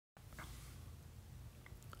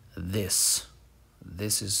this.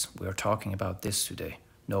 We're talking about this today.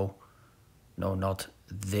 No, not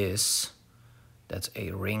this. That's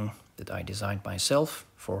a ring that I designed myself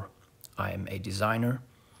for. I am a designer.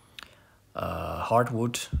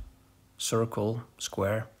 Hardwood, circle,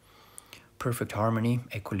 square, perfect harmony,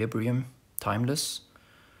 equilibrium, timeless.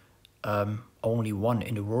 Only one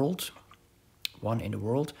in the world.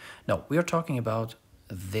 No, we are talking about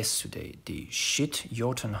this today, the Schiit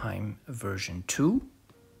Jotunheim version 2.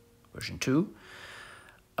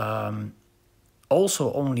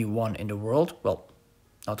 Also only one in the world. Well,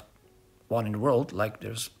 not one in the world, like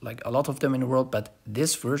there's like a lot of them in the world, but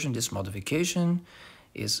this version, this modification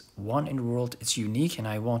is one in the world. It's unique, and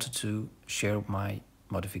I wanted to share my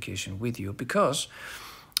modification with you because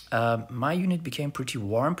my unit became pretty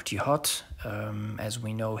warm, pretty hot. As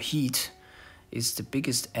we know, heat is the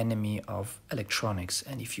biggest enemy of electronics.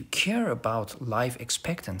 And if you care about life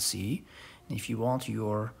expectancy, and if you want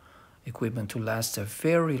your equipment to last a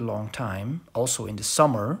very long time, also in the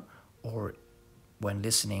summer or when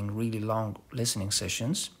listening really long listening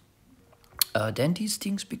sessions, then these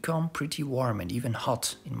things become pretty warm and even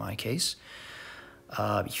hot in my case.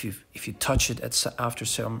 If you touch it after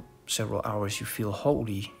several hours, you feel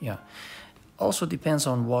holy. Yeah. Also depends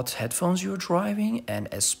on what headphones you're driving, and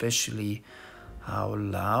especially how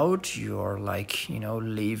loud you're, like,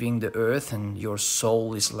 leaving the earth, and your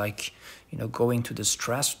soul is like, going to the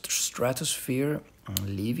stratosphere and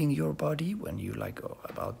leaving your body when you go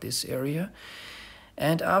about this area.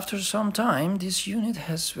 And after some time, this unit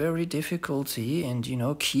has very difficulty in,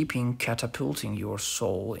 keeping catapulting your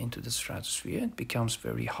soul into the stratosphere. It becomes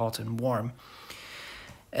very hot and warm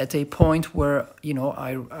at a point where,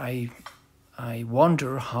 I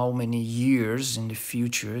wonder how many years in the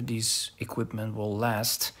future this equipment will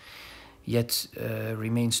last. Yet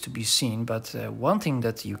remains to be seen. But one thing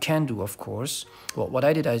that you can do, of course, what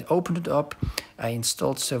I did, I opened it up, I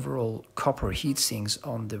installed several copper heat sinks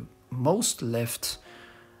on the most left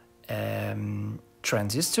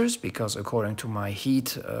transistors, because according to my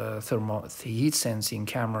heat sensing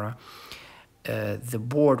camera, the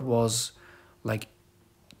board was like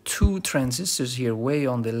 2 transistors here way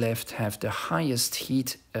on the left have the highest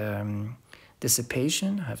heat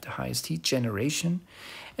dissipation, have the highest heat generation,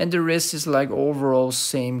 and the rest is like overall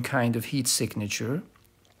same kind of heat signature.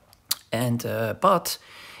 And but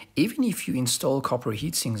even if you install copper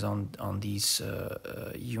heat sinks on these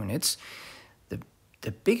units,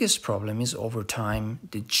 the biggest problem is over time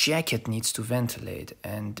the jacket needs to ventilate.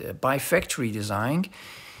 And by factory design,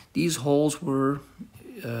 these holes were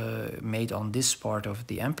made on this part of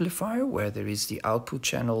the amplifier where there is the output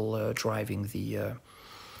channel driving the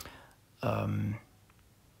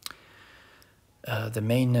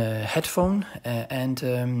main headphone,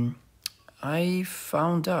 and I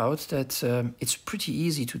found out that it's pretty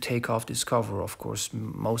easy to take off this cover. Of course,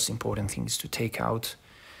 most important thing is to take out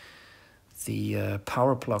the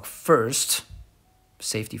power plug first,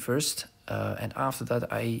 safety first, and after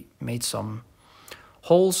that I made some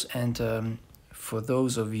holes. And for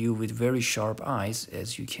those of you with very sharp eyes,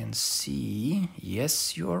 as you can see,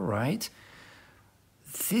 yes, you are right,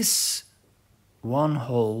 this one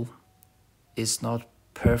hole is not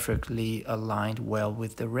perfectly aligned well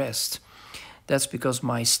with the rest. That's because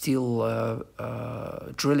my steel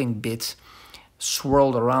drilling bit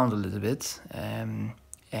swirled around a little bit and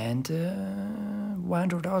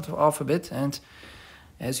wandered off a bit, and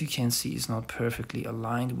as you can see, it's not perfectly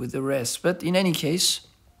aligned with the rest. But in any case,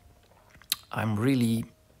 I'm really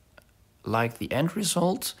like the end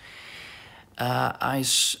result. I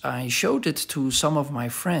showed it to some of my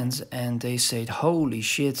friends, and they said, holy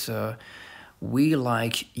shit, we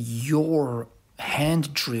like your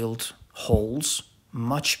hand-drilled holes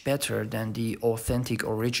much better than the authentic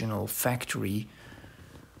original factory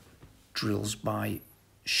drills by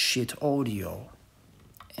Schiit Audio.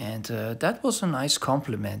 And that was a nice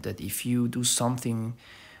compliment, that if you do something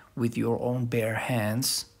with your own bare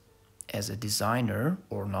hands as a designer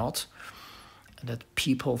or not, that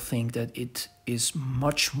people think that it is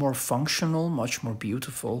much more functional, much more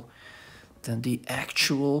beautiful than the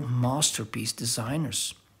actual masterpiece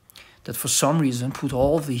designers that for some reason put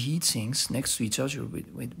all the heat sinks next to each other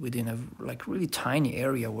within a really tiny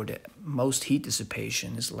area where the most heat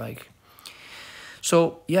dissipation is like.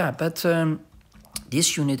 So yeah, but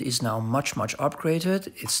this unit is now much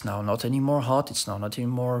upgraded. It's now not anymore hot. It's now not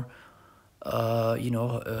anymore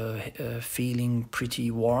feeling pretty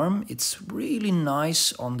warm. It's really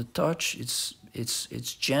nice on the touch.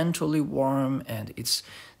 It's gently warm, and it's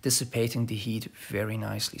dissipating the heat very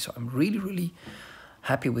nicely. So I'm really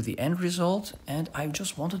happy with the end result, and I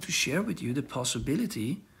just wanted to share with you the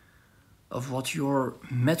possibility of what your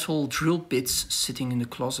metal drill bits sitting in the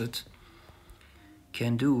closet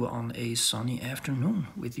can do on a sunny afternoon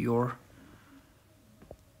with your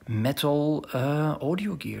metal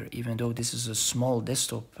audio gear. Even though this is a small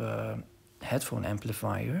desktop headphone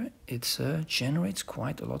amplifier, it generates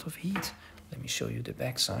quite a lot of heat. Let me show you the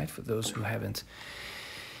back side for those who haven't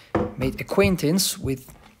made acquaintance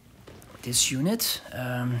with this unit.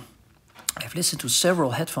 I've listened to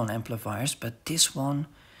several headphone amplifiers, but this one,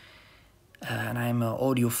 and I'm an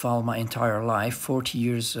audiophile my entire life, 40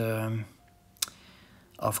 years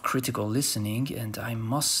of critical listening, and I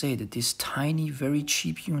must say that this tiny, very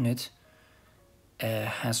cheap unit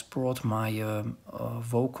has brought my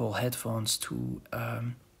vocal headphones to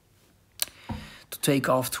take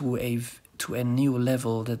off to a new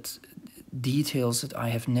level, that details that I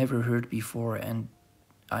have never heard before. And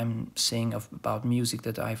I'm saying about music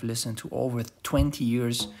that I've listened to over 20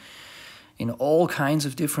 years in all kinds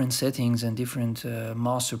of different settings and different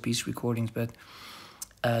masterpiece recordings, but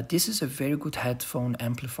this is a very good headphone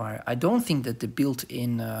amplifier. I don't think that the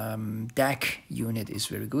built-in DAC unit is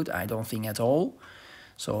very good. I don't think at all.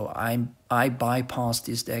 So I bypass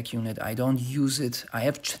this DAC unit. I don't use it. I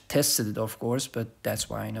have tested it, of course, but that's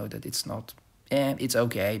why I know that it's not. It's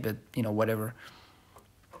okay, but you know, whatever.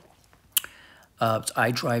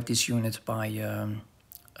 I drive this unit by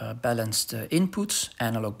balanced inputs,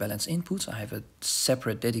 analog balanced inputs. I have a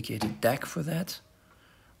separate dedicated DAC for that,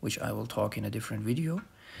 which I will talk in a different video.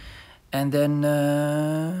 And then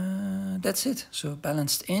that's it. So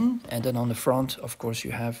balanced in, and then on the front, of course,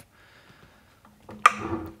 you have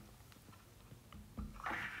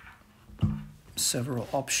several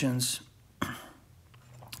options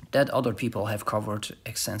that other people have covered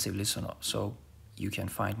extensively, so you can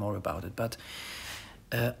find more about it. But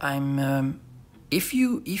if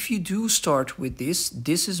you do start with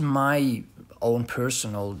this is my own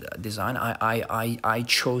personal design. I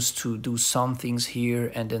chose to do some things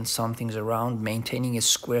here and then some things around, maintaining a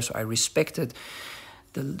square. So I respected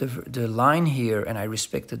the line here, and I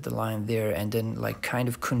respected the line there, and then like kind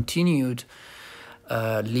of continued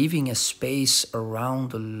leaving a space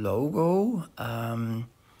around the logo.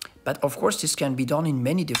 But of course, this can be done in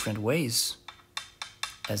many different ways,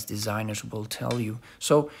 as designers will tell you.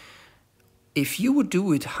 So if you would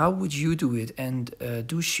do it, how would you do it? And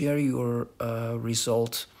do share your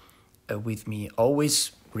result with me.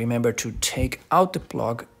 Always remember to take out the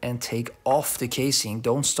plug and take off the casing.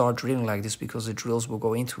 Don't start drilling like this because the drills will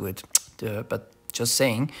go into it. But just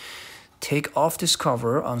saying, take off this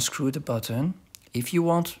cover, unscrew the button. If you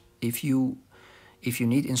want, if you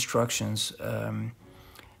need instructions,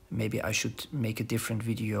 maybe I should make a different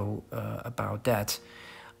video about that.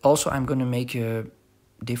 Also, I'm going to make a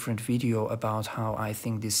different video about how I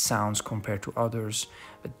think this sounds compared to others,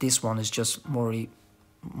 but this one is just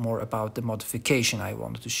more about the modification I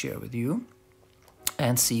wanted to share with you,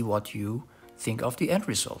 and see what you think of the end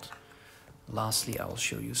result. Lastly, I'll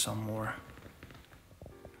show you some more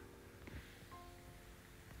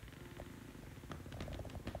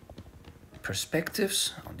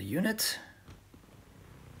perspectives on the unit,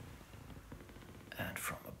 and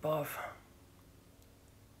from above,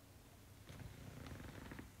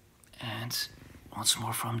 and once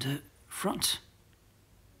more from the front.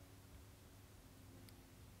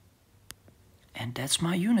 And that's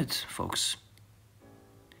my unit, folks.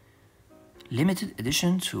 Limited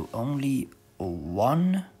edition to only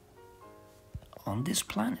one on this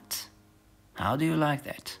planet. How do you like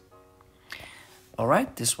that?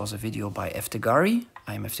 Alright, this was a video by Eftegari.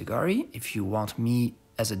 I'm Eftegari. If you want me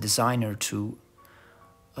as a designer to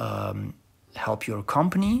help your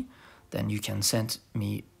company, then you can send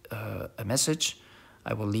me a message.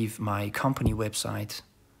 I will leave my company website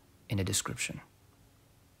in the description.